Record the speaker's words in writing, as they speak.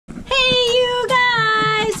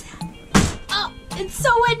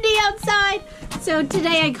So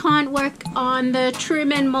today I can't work on the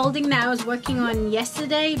trim and molding that I was working on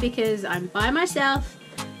yesterday because I'm by myself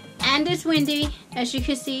and it's windy, as you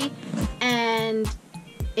can see, and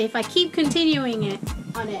if I keep continuing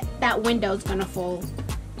on it, that window's gonna fall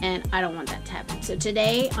and I don't want that to happen. So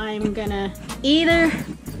today I'm gonna either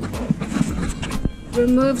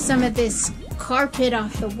remove some of this carpet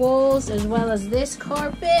off the walls as well as this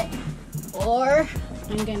carpet, or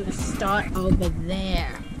I'm gonna start over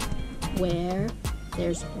there where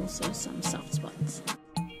there's also some soft spots.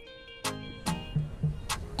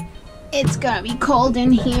 It's gonna be cold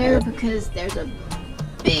in here because there's a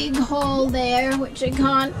big hole there which I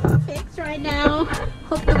can't fix right now.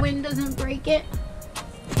 Hope the wind doesn't break it.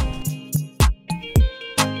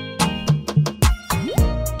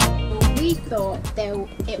 We thought that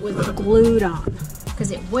it was glued on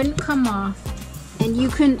because it wouldn't come off and you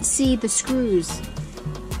couldn't see the screws.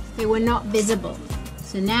 They were not visible.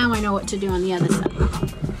 So now I know what to do on the other side.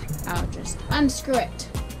 I'll just unscrew it.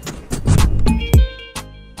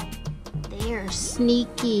 They're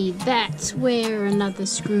sneaky. That's where another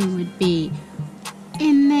screw would be.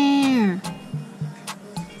 In there.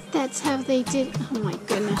 That's how they did. Oh my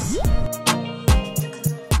goodness.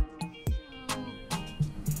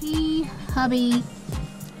 Hubby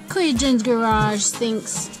Cleargen's garage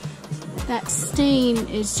thinks that stain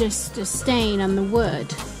is just a stain on the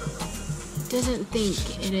wood. Doesn't think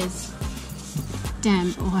it is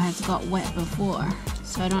damp or has got wet before.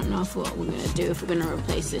 So I don't know what we're gonna do if we're gonna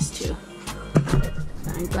replace this too.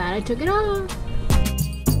 So I'm glad I took it off.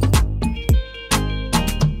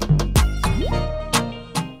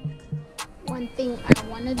 One thing I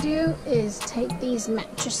wanna do is take these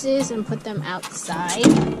mattresses and put them outside.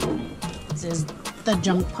 This is the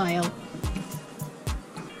junk pile.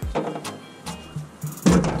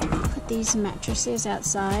 These mattresses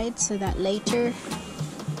outside so that later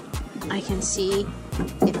I can see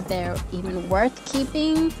if they're even worth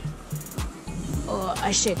keeping or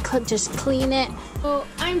I should just clean it. So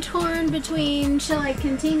I'm torn between, shall I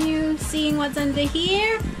continue seeing what's under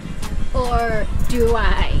here or do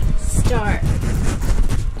I start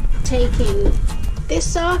taking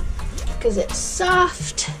this off because it's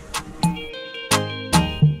soft?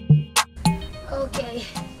 Okay,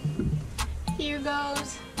 here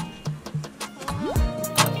goes.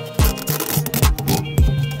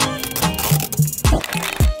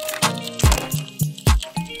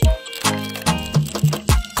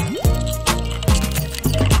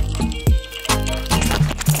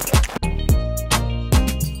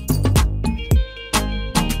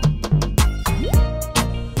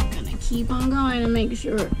 Gonna keep on going and make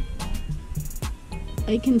sure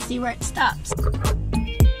I can see where it stops.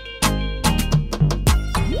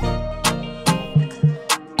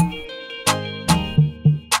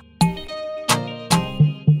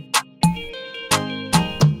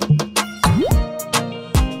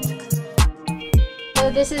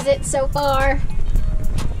 This is it so far.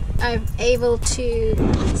 I'm able to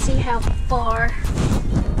see how far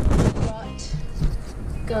what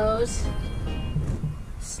goes.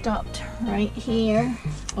 Stopped right here.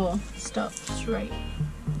 Oh, stops right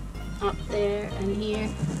up there and here.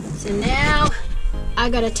 So now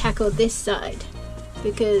I gotta tackle this side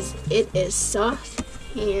because it is soft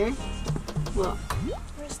here. Well,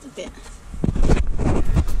 where's the bit?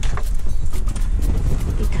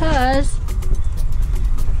 Because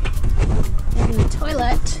in the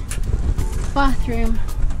toilet, bathroom,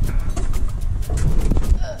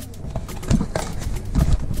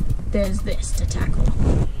 there's this to tackle.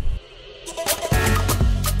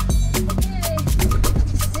 Okay,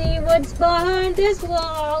 see what's behind this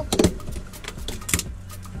wall.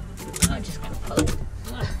 I'm just gonna pull it.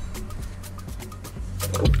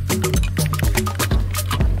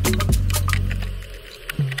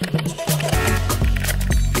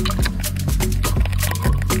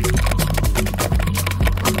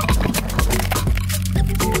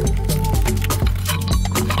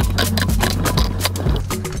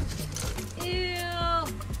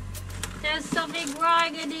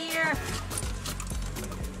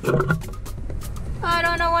 I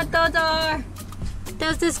don't know what those are.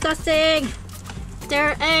 That's disgusting. There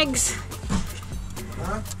are eggs.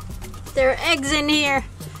 Huh? There are eggs in here.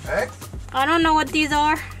 Eggs? I don't know what these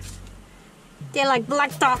are. They're like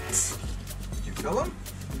black dots. Did you kill them?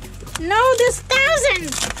 No, there's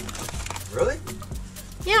thousands. Really?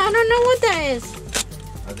 Yeah, I don't know what that is.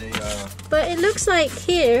 Are they, But it looks like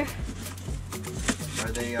here.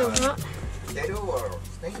 Are they, potato or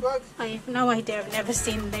stink bugs? I have no idea. I've never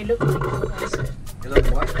seen them. They look like balls. You like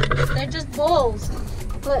what? They're just balls.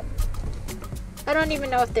 But I don't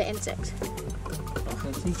even know if they're insects.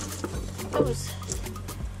 Those.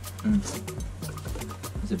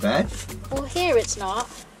 Is it bad? Well, here it's not,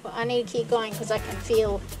 but I need to keep going because I can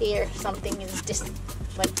feel here something is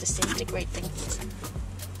disintegrating.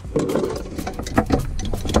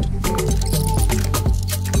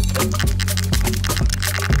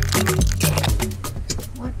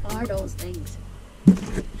 What are those things?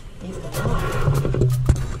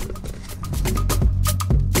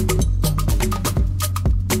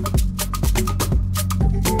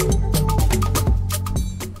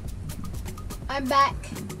 I'm back.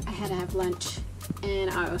 I had to have lunch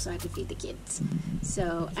and I also had to feed the kids.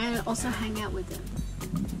 So, and also hang out with them.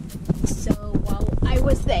 So while I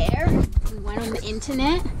was there, we went on the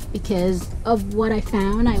internet because of what I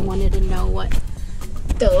found. I wanted to know what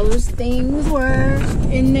those things were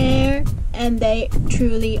in there, and they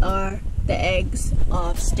truly are the eggs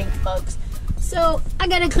of stink bugs. So I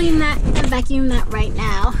gotta clean that and vacuum that right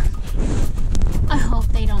now. I hope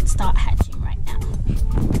they don't start hatching right now.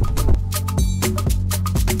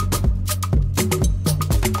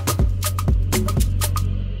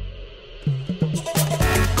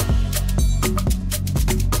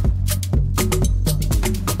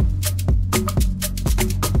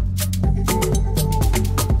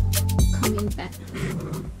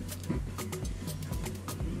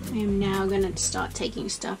 I am now gonna start taking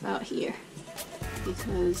stuff out here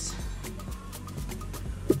because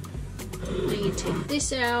I need to take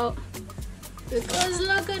this out because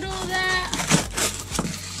look at all that.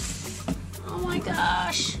 Oh my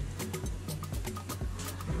gosh.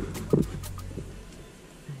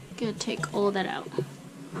 Gonna take all that out.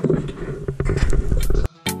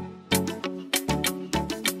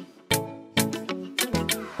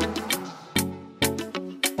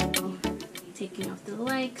 Taking off the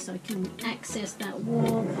leg so I can access that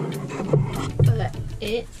wall, but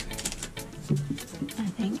it I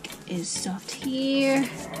think is stuffed here,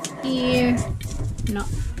 here, not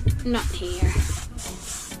here,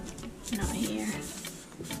 not here.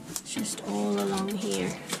 It's just all along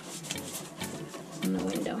here in the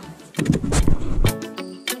window.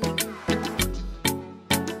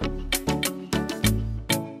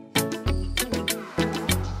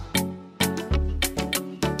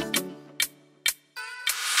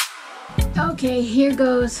 Okay, here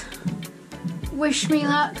goes. Wish me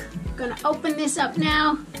luck. Gonna open this up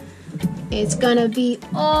now. It's gonna be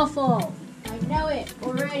awful. I know it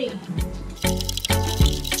already.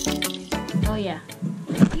 Oh yeah.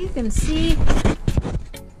 You can see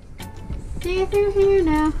through here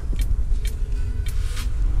now.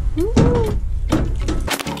 Woo.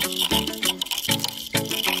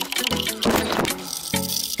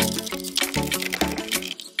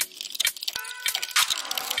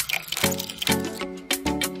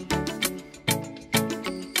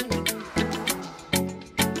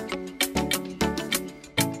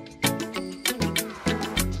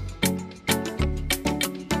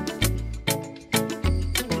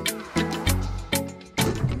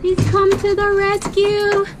 Please come to the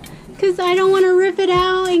rescue, because I don't want to rip it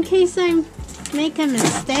out in case I make a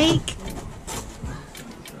mistake.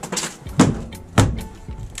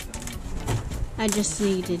 I just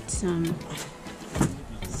needed some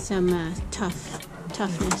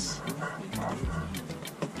toughness.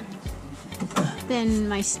 Then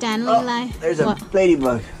my Stanley life. There's a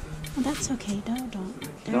ladybug. Oh, that's okay. Don't.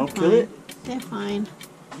 Don't kill it. They're fine.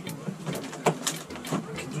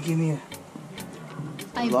 Can you give me a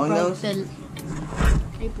I long nose?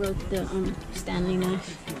 I broke the Stanley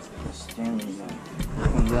knife. Stanley knife.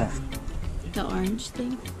 Which one's that? The orange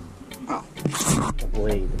thing. Oh. A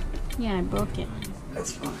blade. Yeah, I broke it.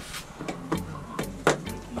 That's fine.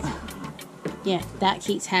 Yeah, that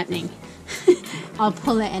keeps happening. I'll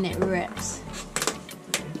pull it and it rips.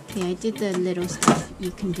 Okay, I did the little stuff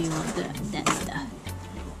you can do on that stuff.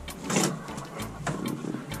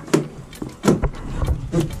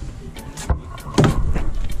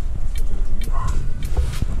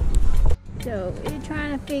 So we're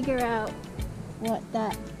trying to figure out what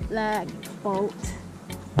that black bolt is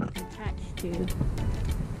attached to. It's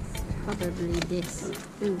probably this.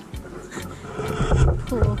 Ooh.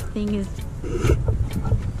 Poor thing is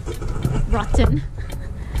rotten.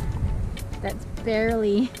 That's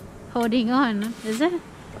barely holding on, is it?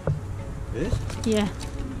 This? Yeah.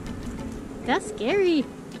 That's scary.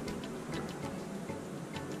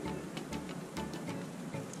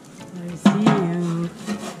 I see you.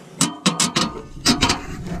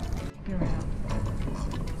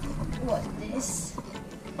 What this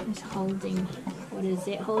is holding. What is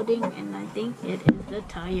it holding? And I think it is the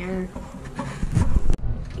tire.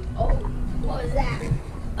 Oh, what was that?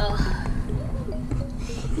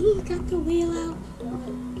 He got the wheel out.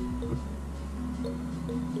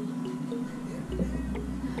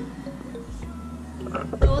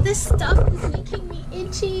 all this stuff is making me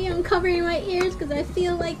itchy. I'm covering my ears because I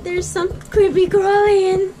feel like there's some creepy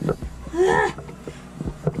crawling. Ah.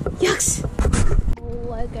 Yucks! Oh,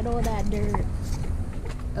 look at all that dirt.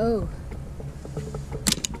 Oh.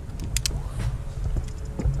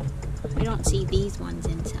 I don't see these ones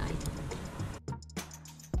inside.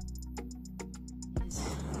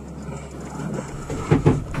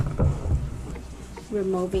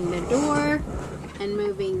 Removing the door and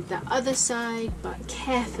moving the other side, but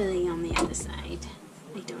carefully on the other side.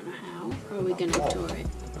 I don't know how. Or are we gonna tour it?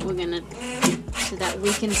 We're gonna, so that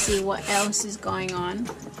we can see what else is going on.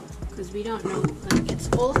 Because we don't know, like it's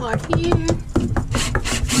all hard here,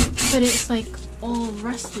 but it's like all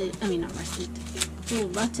rusted. I mean, not rusted. All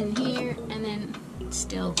rotten here, and then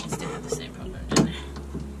still have the same problem, don't I?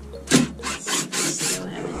 Still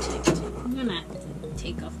haven't checked. I'm gonna have to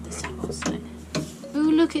take off this whole side. Oh,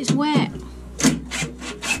 look, it's wet.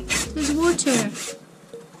 There's water.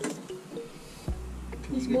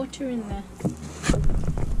 There's water in there.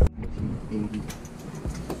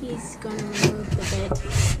 He's gonna remove the bed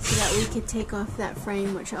so that we could take off that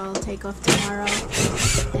frame, which I'll take off tomorrow,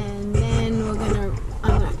 and then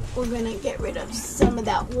we're gonna get rid of some of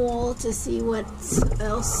that wall to see what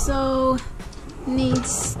else so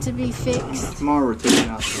needs to be fixed. Tomorrow we're taking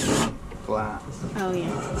out the glass. Oh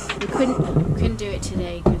yeah, we couldn't do it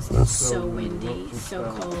today because it's so windy, so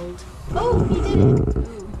cold. Oh, he did it.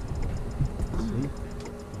 Ooh.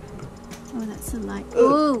 Oh, that's the light.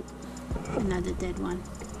 Oh, another dead one.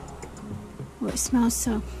 Oh, it smells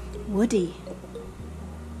so woody.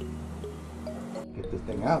 Get this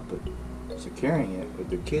thing out, but securing it with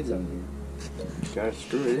the kids on here. You gotta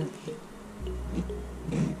screw it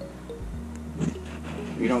in.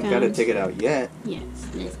 You don't gotta take it out yet. Yes,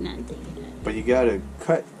 let's not take it out. But you gotta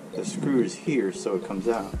cut the screws here so it comes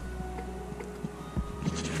out.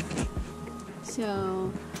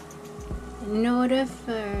 So, in order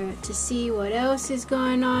to see what else is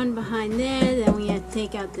going on behind there, then we have to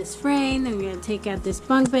take out this frame, then we have to take out this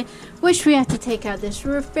bunk bed, which we have to take out this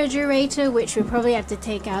refrigerator, which we probably have to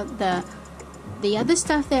take out the other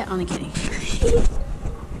stuff there. Only kidding.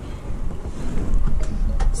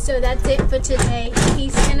 So that's it for today.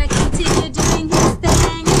 He's gonna continue doing his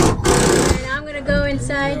thing, and I'm gonna go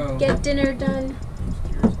inside, get dinner done.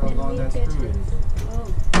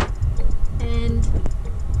 And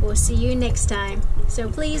we'll see you next time. So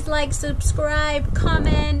please like, subscribe,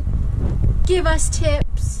 comment, give us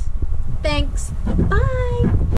tips. Thanks. Bye.